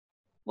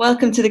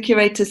Welcome to the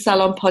Curator's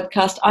Salon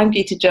podcast. I'm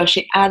Geeta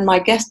Joshi, and my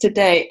guest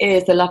today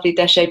is the lovely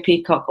Desha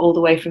Peacock, all the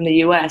way from the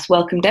US.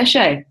 Welcome,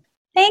 Desha.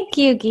 Thank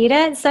you,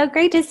 Geeta. It's so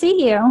great to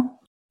see you.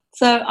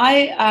 So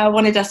I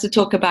wanted us to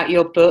talk about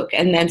your book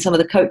and then some of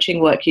the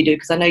coaching work you do,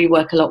 because I know you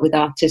work a lot with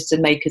artists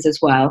and makers as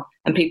well,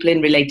 and people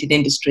in related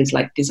industries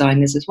like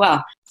designers as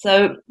well.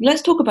 So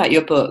let's talk about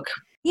your book.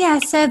 Yeah,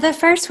 so the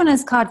first one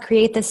is called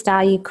Create the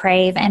Style You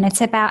Crave, and it's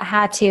about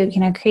how to,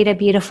 create a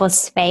beautiful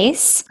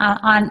space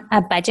on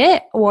a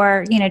budget,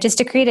 or, just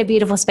to create a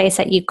beautiful space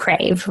that you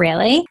crave,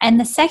 really. And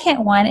the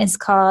second one is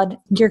called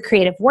Your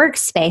Creative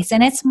Workspace,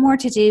 and it's more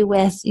to do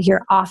with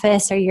your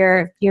office or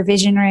your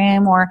vision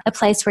room or a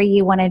place where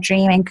you want to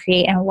dream and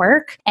create and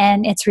work,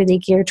 and it's really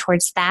geared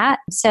towards that.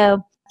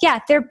 So yeah,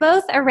 they're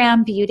both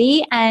around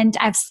beauty, and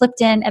I've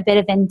slipped in a bit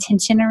of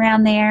intention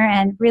around there.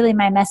 And really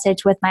my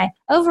message with my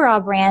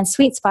overall brand,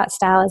 Sweet Spot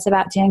Style, is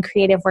about doing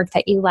creative work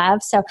that you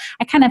love. So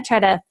I kind of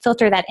try to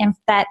filter that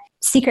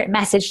secret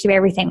message through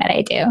everything that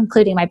I do,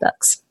 including my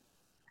books.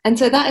 And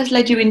so that has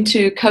led you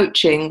into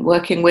coaching,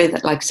 working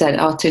with, like I said,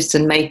 artists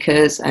and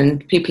makers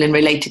and people in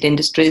related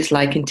industries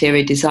like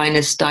interior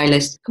designers,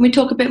 stylists. Can we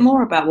talk a bit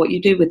more about what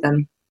you do with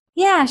them?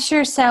 Yeah,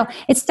 sure. So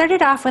it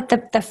started off with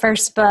the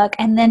first book,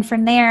 and then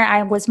from there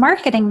I was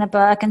marketing the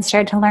book and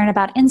started to learn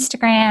about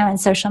Instagram and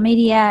social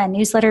media and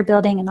newsletter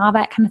building and all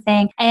that kind of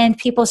thing. And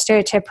people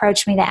started to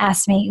approach me to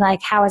ask me,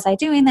 like, how was I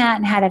doing that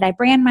and how did I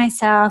brand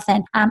myself?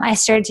 And I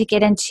started to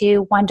get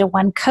into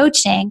one-to-one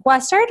coaching. Well, I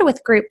started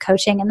with group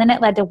coaching, and then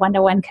it led to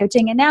one-to-one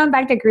coaching, and now I'm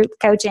back to group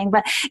coaching,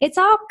 but it's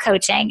all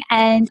coaching.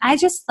 And I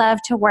just love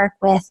to work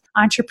with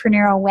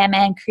entrepreneurial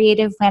women,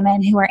 creative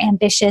women who are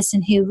ambitious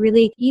and who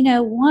really,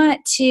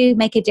 want to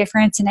make a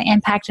difference and an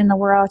impact in the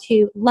world,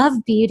 who love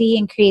beauty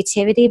and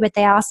creativity, but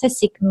they also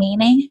seek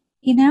meaning,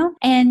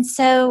 And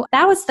so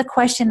that was the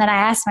question that I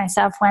asked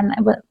myself when,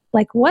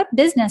 what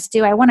business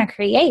do I want to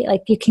create?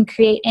 Like, you can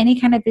create any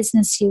kind of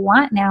business you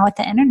want now with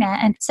the internet.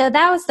 And so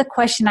that was the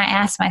question I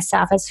asked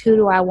myself, is who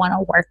do I want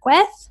to work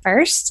with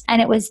first?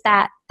 And it was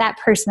that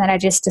person that I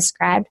just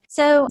described.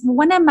 So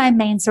one of my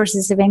main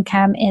sources of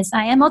income is,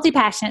 I am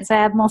multi-passionate, so I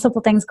have multiple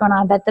things going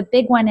on, but the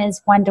big one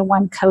is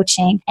one-to-one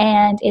coaching,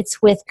 and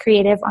it's with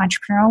creative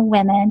entrepreneurial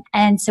women.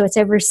 And so it's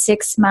over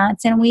 6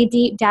 months, and we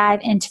deep dive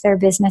into their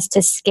business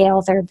to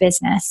scale their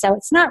business. So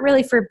it's not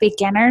really for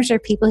beginners or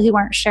people who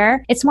aren't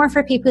sure. It's more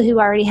for people who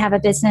already have a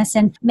business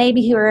and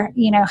maybe who are,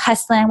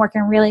 hustling,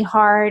 working really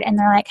hard, and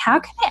they're like, how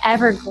can I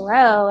ever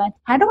grow? And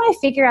how do I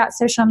figure out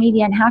social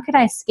media? And how could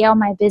I scale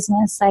my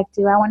business? Like,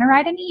 do I want to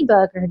write an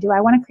ebook, or do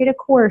I want to create a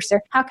course,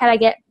 or how could I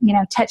get,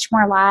 touch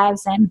more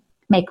lives and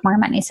make more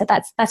money? So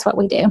that's what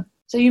we do.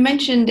 So you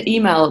mentioned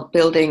email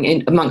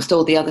building amongst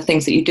all the other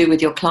things that you do with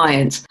your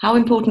clients. How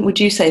important would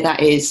you say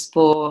that is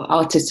for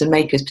artists and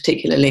makers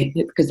particularly,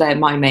 because they're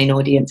my main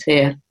audience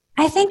here?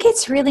 I think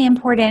it's really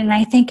important, and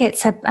I think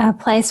it's a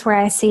place where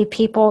I see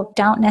people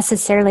don't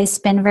necessarily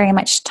spend very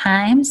much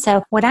time.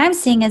 So what I'm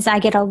seeing is I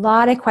get a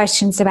lot of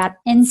questions about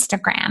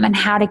Instagram and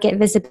how to get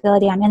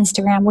visibility on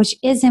Instagram, which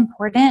is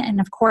important.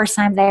 And of course,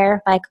 I'm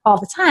there like all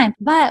the time,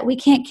 but we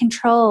can't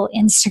control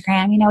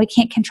Instagram. We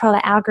can't control the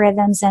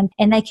algorithms,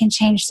 and they can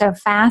change so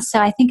fast. So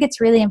I think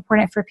it's really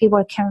important for people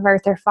to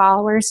convert their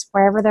followers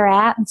wherever they're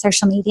at on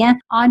social media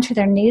onto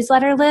their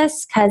newsletter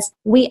list, because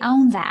we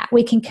own that.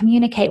 We can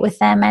communicate with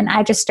them. And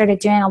I just started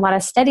doing a lot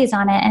of studies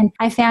on it, and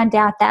I found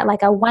out that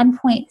like a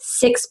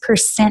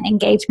 1.6%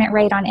 engagement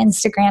rate on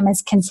Instagram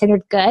is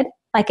considered good.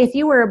 Like, if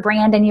you were a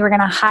brand and you were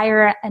going to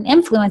hire an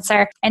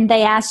influencer and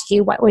they asked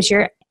you what was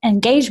your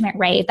engagement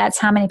rate, that's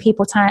how many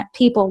people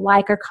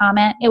like or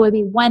comment, it would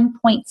be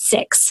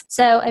 1.6.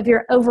 So of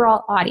your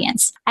overall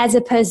audience, as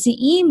opposed to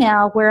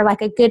email, where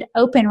like a good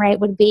open rate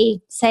would be,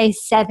 say,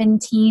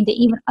 17 to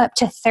even up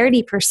to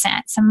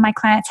 30%. Some of my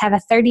clients have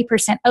a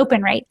 30%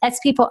 open rate. That's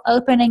people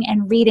opening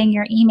and reading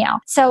your email.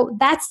 So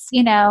that's,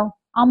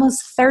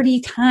 almost 30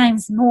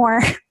 times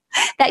more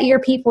that your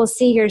people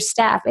see your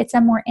stuff. It's a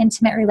more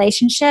intimate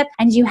relationship,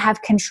 and you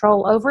have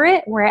control over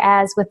it.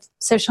 Whereas with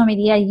social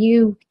media,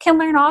 you can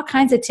learn all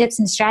kinds of tips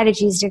and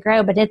strategies to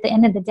grow, but at the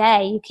end of the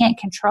day, you can't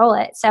control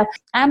it. So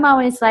I'm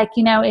always like,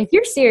 if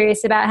you're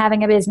serious about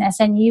having a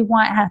business and you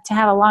want to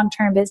have a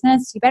long-term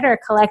business, you better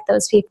collect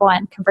those people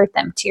and convert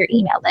them to your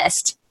email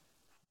list.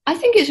 I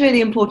think it's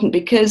really important,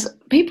 because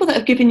people that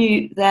have given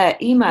you their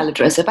email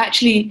address have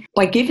actually,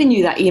 by giving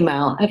you that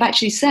email, have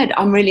actually said,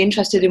 I'm really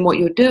interested in what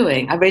you're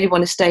doing. I really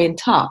want to stay in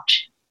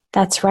touch.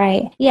 That's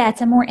right. Yeah,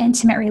 it's a more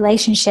intimate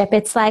relationship.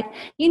 It's like,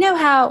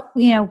 how,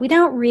 we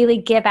don't really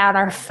give out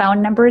our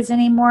phone numbers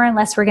anymore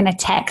unless we're going to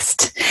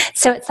text.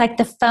 So it's like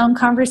the phone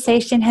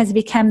conversation has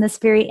become this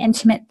very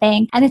intimate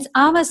thing. And it's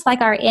almost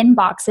like our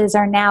inboxes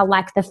are now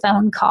like the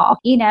phone call.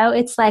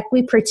 It's like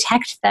we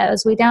protect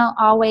those. We don't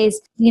always,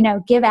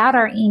 give out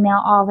our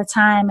email all the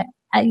time.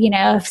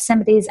 if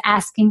somebody's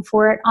asking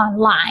for it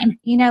online,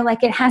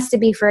 like it has to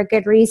be for a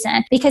good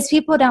reason, because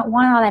people don't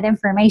want all that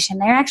information.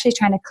 They're actually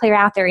trying to clear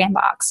out their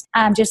inbox,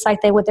 just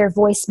like they would their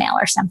voicemail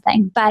or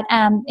something. But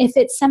if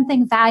it's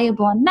something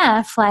valuable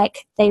enough,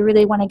 like they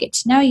really want to get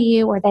to know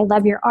you, or they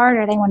love your art,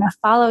 or they want to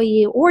follow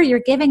you, or you're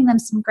giving them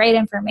some great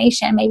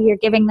information, maybe you're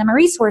giving them a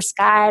resource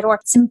guide or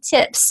some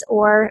tips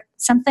or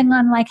something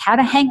on like how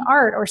to hang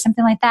art or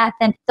something like that,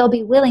 then they'll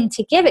be willing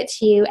to give it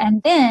to you.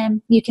 And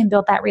then you can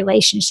build that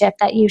relationship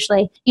that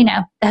usually,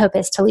 the hope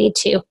is to lead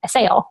to a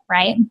sale,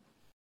 right?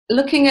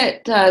 Looking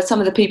at some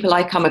of the people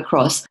I come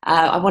across,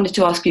 I wanted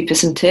to ask you for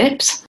some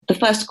tips. The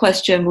first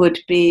question would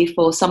be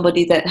for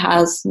somebody that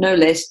has no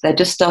list, they're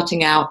just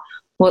starting out.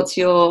 What's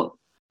your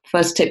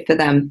first tip for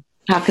them?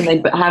 How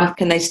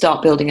can they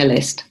start building a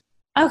list?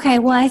 Okay,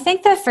 well, I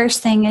think the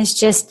first thing is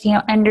just,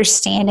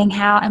 understanding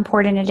how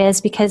important it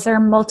is, because there are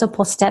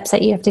multiple steps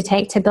that you have to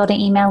take to build an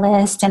email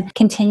list and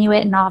continue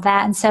it and all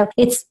that. And so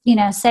it's,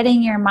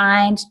 setting your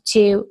mind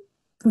to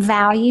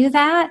value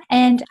that.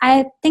 And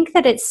I think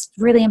that it's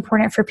really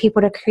important for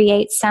people to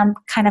create some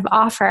kind of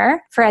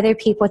offer for other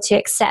people to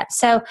accept.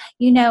 So,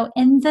 in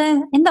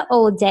the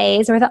old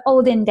days, or the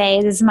olden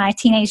days, as my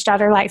teenage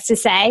daughter likes to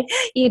say,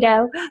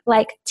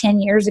 like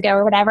 10 years ago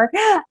or whatever,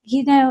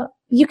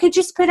 you could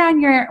just put on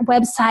your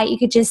website, you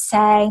could just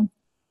say,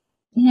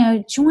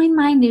 join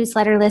my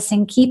newsletter list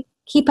and keep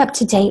up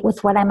to date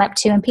with what I'm up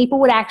to. And people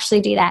would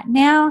actually do that.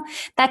 Now,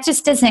 that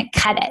just doesn't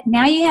cut it.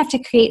 Now you have to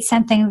create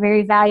something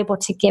very valuable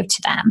to give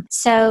to them.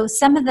 So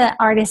some of the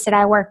artists that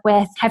I work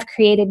with have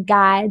created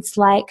guides,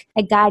 like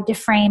a guide to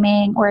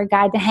framing, or a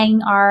guide to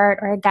hanging art,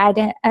 or a guide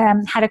to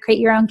how to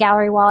create your own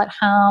gallery wall at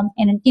home.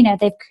 And,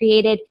 they've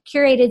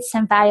curated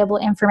some valuable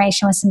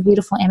information with some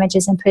beautiful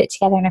images and put it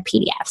together in a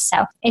PDF.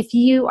 So if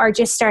you are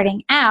just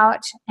starting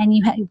out and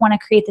you want to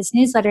create this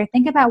newsletter,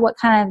 think about what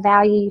kind of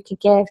value you could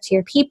give to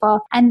your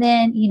people. And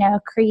then,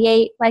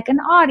 create like an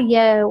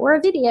audio or a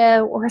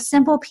video or a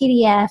simple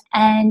PDF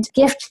and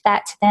gift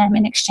that to them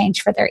in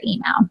exchange for their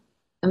email.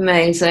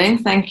 Amazing.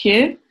 Thank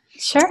you.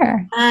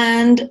 Sure.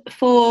 And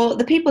for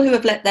the people who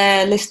have let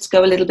their lists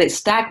go a little bit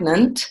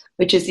stagnant,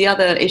 which is the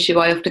other issue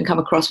I often come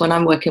across when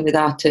I'm working with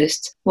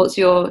artists, what's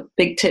your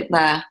big tip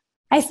there?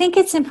 I think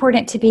it's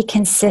important to be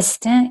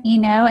consistent,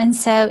 and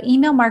so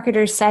email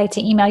marketers say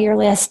to email your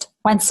list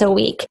once a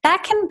week.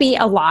 That can be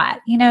a lot,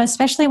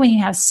 especially when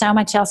you have so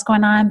much else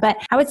going on. But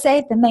I would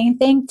say the main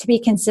thing to be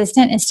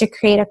consistent is to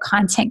create a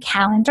content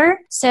calendar.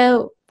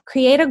 So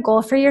create a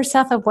goal for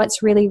yourself of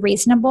what's really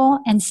reasonable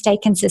and stay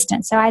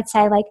consistent. So I'd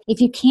say, like, if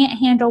you can't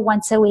handle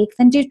once a week,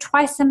 then do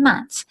twice a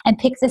month and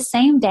pick the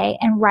same day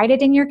and write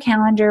it in your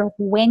calendar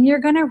when you're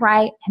going to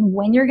write and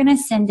when you're going to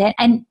send it.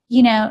 And,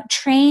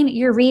 train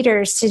your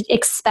readers to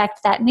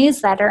expect that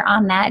newsletter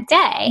on that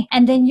day.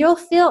 And then you'll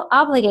feel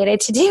obligated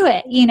to do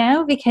it,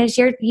 because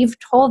you've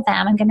told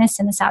them, I'm going to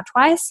send this out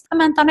twice a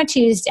month on a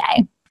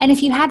Tuesday. And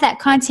if you have that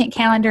content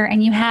calendar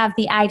and you have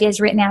the ideas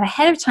written out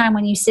ahead of time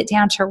when you sit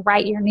down to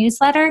write your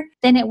newsletter,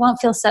 then it won't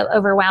feel so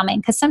overwhelming.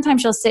 Because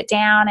sometimes you'll sit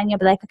down and you'll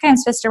be like, okay, I'm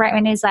supposed to write my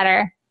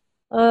newsletter.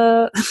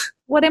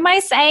 What am I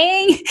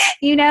saying?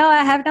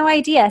 I have no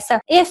idea. So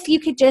if you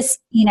could just,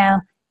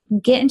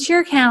 get into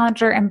your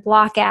calendar and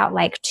block out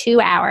like 2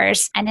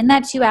 hours. And in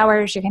that 2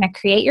 hours, you're going to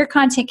create your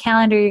content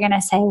calendar. You're going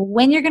to say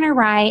when you're going to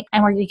write,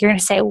 and you're going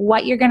to say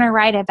what you're going to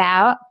write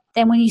about.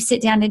 Then when you sit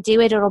down to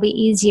do it, it'll be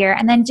easier.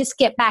 And then just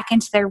get back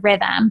into the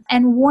rhythm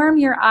and warm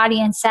your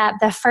audience up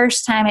the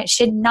first time. It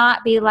should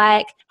not be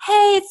like,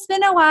 hey, it's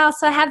been a while,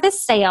 so I have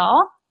this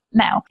sale.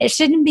 No, it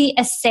shouldn't be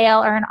a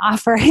sale or an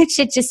offer. It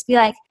should just be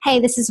like, hey,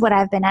 this is what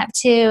I've been up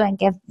to, and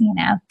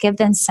give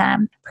them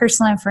some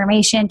personal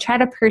information. Try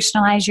to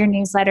personalize your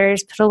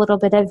newsletters, put a little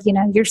bit of,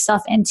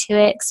 yourself into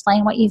it,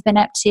 explain what you've been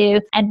up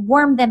to, and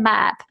warm them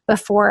up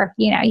before,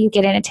 you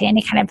get into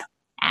any kind of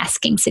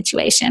asking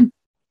situation.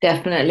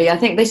 Definitely. I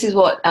think this is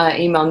what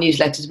email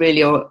newsletters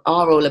really are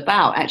all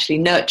about, actually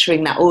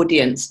nurturing that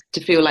audience to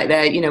feel like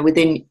they're,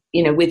 within,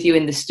 with you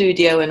in the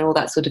studio and all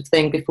that sort of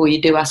thing before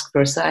you do ask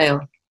for a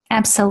sale.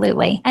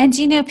 Absolutely. And,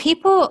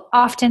 people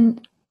often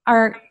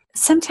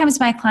sometimes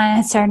my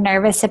clients are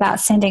nervous about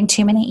sending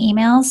too many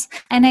emails.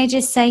 And I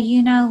just say,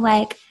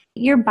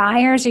 your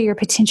buyers or your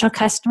potential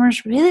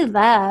customers really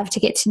love to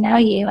get to know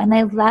you, and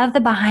they love the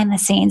behind the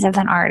scenes of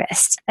an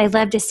artist. They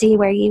love to see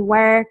where you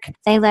work.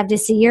 They love to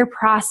see your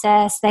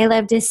process. They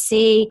love to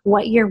see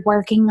what you're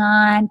working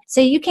on.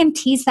 So you can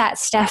tease that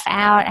stuff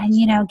out and,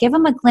 give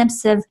them a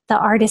glimpse of the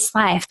artist's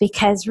life,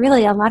 because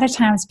really a lot of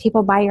times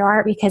people buy your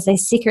art because they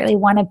secretly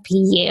want to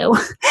be you.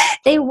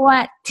 They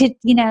want to,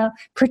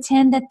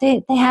 pretend that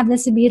they have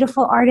this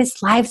beautiful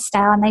artist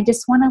lifestyle, and they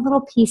just want a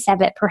little piece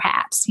of it,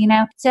 perhaps,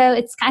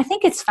 So I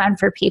think it's fun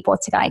for people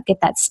to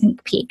get that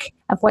sneak peek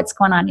of what's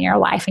going on in your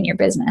life and your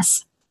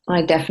business.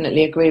 I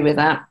definitely agree with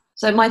that.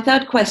 So my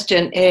third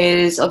question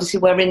is, obviously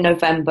we're in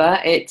November.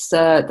 It's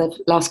the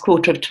last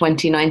quarter of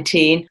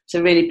 2019. It's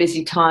a really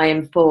busy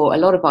time for a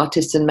lot of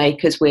artists and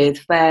makers with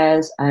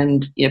fairs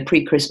and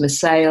pre-Christmas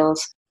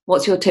sales.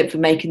 What's your tip for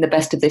making the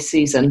best of this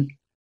season?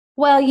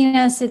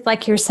 Well, so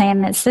like you're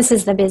saying, this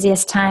is the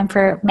busiest time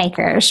for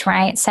makers,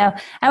 right? So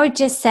I would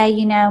just say,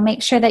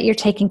 make sure that you're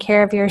taking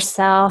care of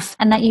yourself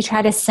and that you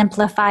try to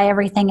simplify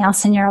everything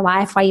else in your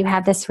life while you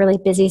have this really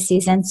busy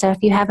season. So if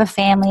you have a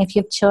family, if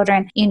you have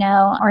children,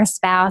 or a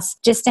spouse,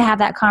 just to have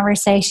that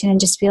conversation and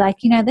just be like,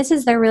 this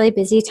is the really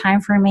busy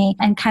time for me,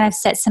 and kind of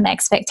set some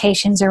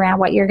expectations around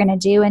what you're going to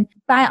do. And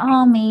by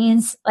all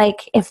means,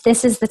 like if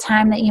this is the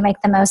time that you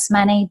make the most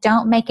money,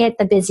 don't make it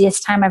the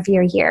busiest time of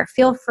your year.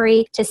 Feel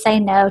free to say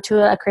no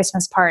to a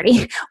Christmas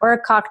party or a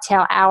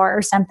cocktail hour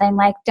or something.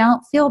 Like,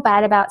 don't feel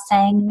bad about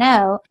saying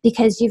no,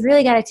 because you've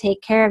really got to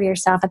take care of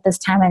yourself at this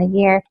time of the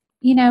year.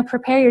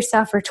 Prepare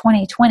yourself for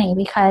 2020,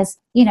 because,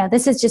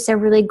 this is just a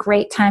really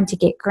great time to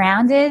get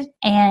grounded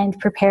and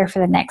prepare for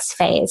the next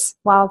phase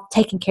while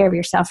taking care of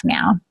yourself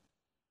now.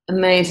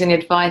 Amazing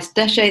advice.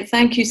 Desha,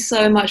 thank you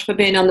so much for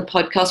being on the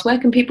podcast. Where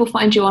can people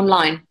find you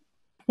online?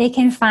 They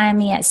can find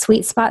me at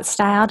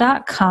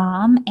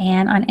sweetspotstyle.com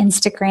and on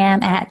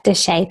Instagram at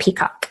Desha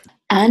Peacock.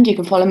 And you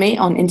can follow me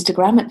on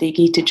Instagram at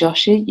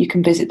TheGitaJoshi. You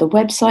can visit the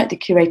website,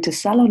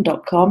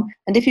 thecuratorsalon.com.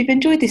 And if you've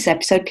enjoyed this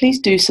episode, please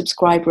do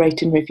subscribe,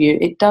 rate and review.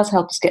 It does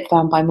help us get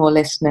found by more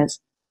listeners.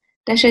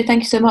 Desha,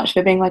 thank you so much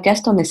for being my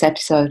guest on this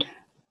episode.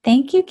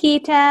 Thank you,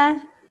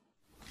 Gita.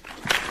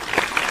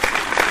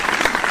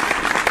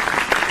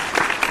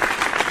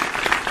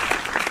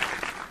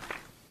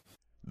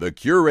 The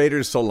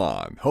Curator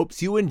Salon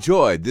hopes you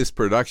enjoyed this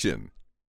production.